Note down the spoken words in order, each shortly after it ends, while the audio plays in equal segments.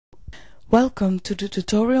Welcome to the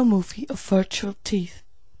tutorial movie of virtual teeth.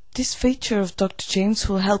 This feature of Dr. James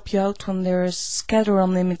will help you out when there is scatter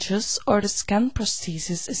on images or the scan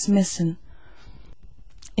prosthesis is missing.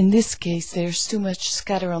 In this case there's too much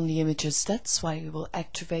scatter on the images, that's why we will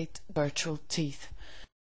activate virtual teeth.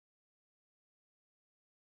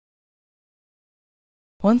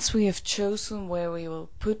 Once we have chosen where we will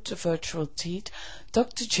put the virtual teeth,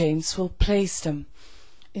 Dr. James will place them.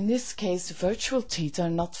 In this case the virtual teeth are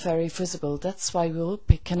not very visible, that's why we will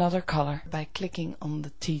pick another color by clicking on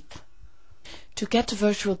the teeth. To get the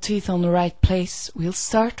virtual teeth on the right place, we'll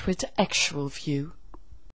start with the actual view.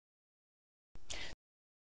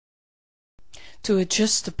 To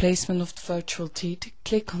adjust the placement of the virtual teeth,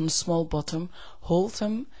 click on the small bottom, hold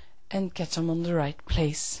them and get them on the right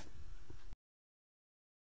place.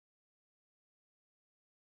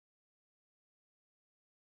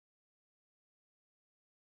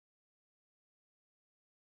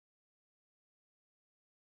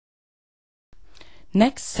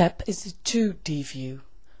 Next step is the 2D view.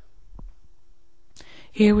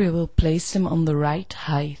 Here we will place them on the right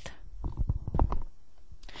height.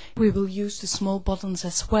 We will use the small buttons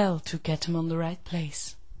as well to get them on the right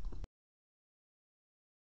place.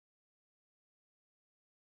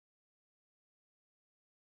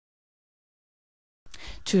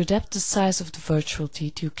 To adapt the size of the virtual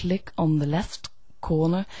teeth, you click on the left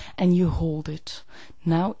corner and you hold it.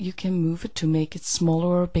 Now you can move it to make it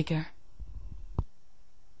smaller or bigger.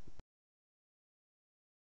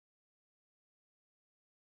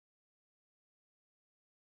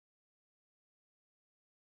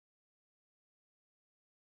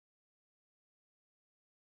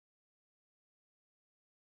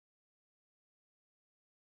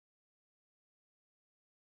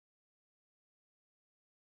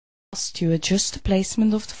 Last, you adjust the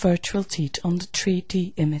placement of the virtual teeth on the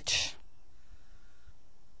 3D image.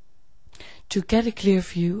 To get a clear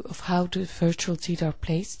view of how the virtual teeth are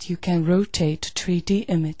placed, you can rotate the 3D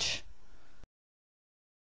image.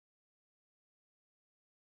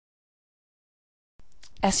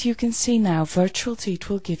 As you can see now, virtual teeth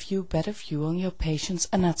will give you a better view on your patient's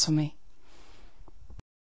anatomy.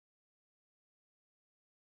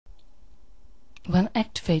 When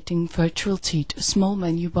activating virtual teeth, a small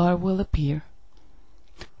menu bar will appear.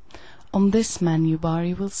 On this menu bar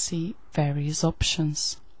you will see various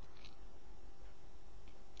options.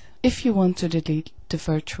 If you want to delete the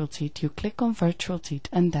virtual teeth, you click on virtual teeth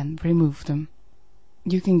and then remove them.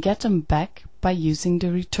 You can get them back by using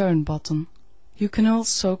the return button. You can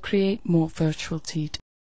also create more virtual teeth.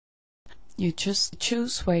 You just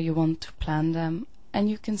choose where you want to plant them and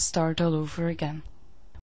you can start all over again.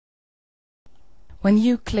 When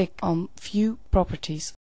you click on View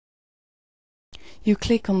Properties, you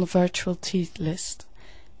click on the virtual teeth list.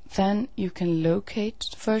 Then you can locate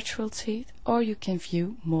the virtual teeth or you can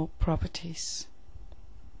view more properties.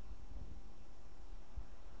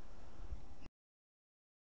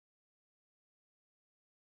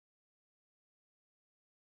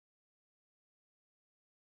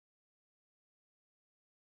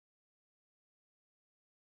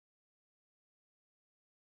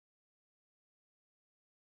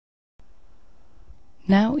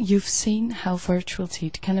 Now you've seen how virtual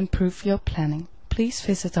teeth can improve your planning. Please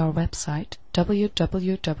visit our website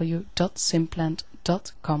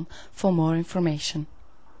www.simplant.com for more information.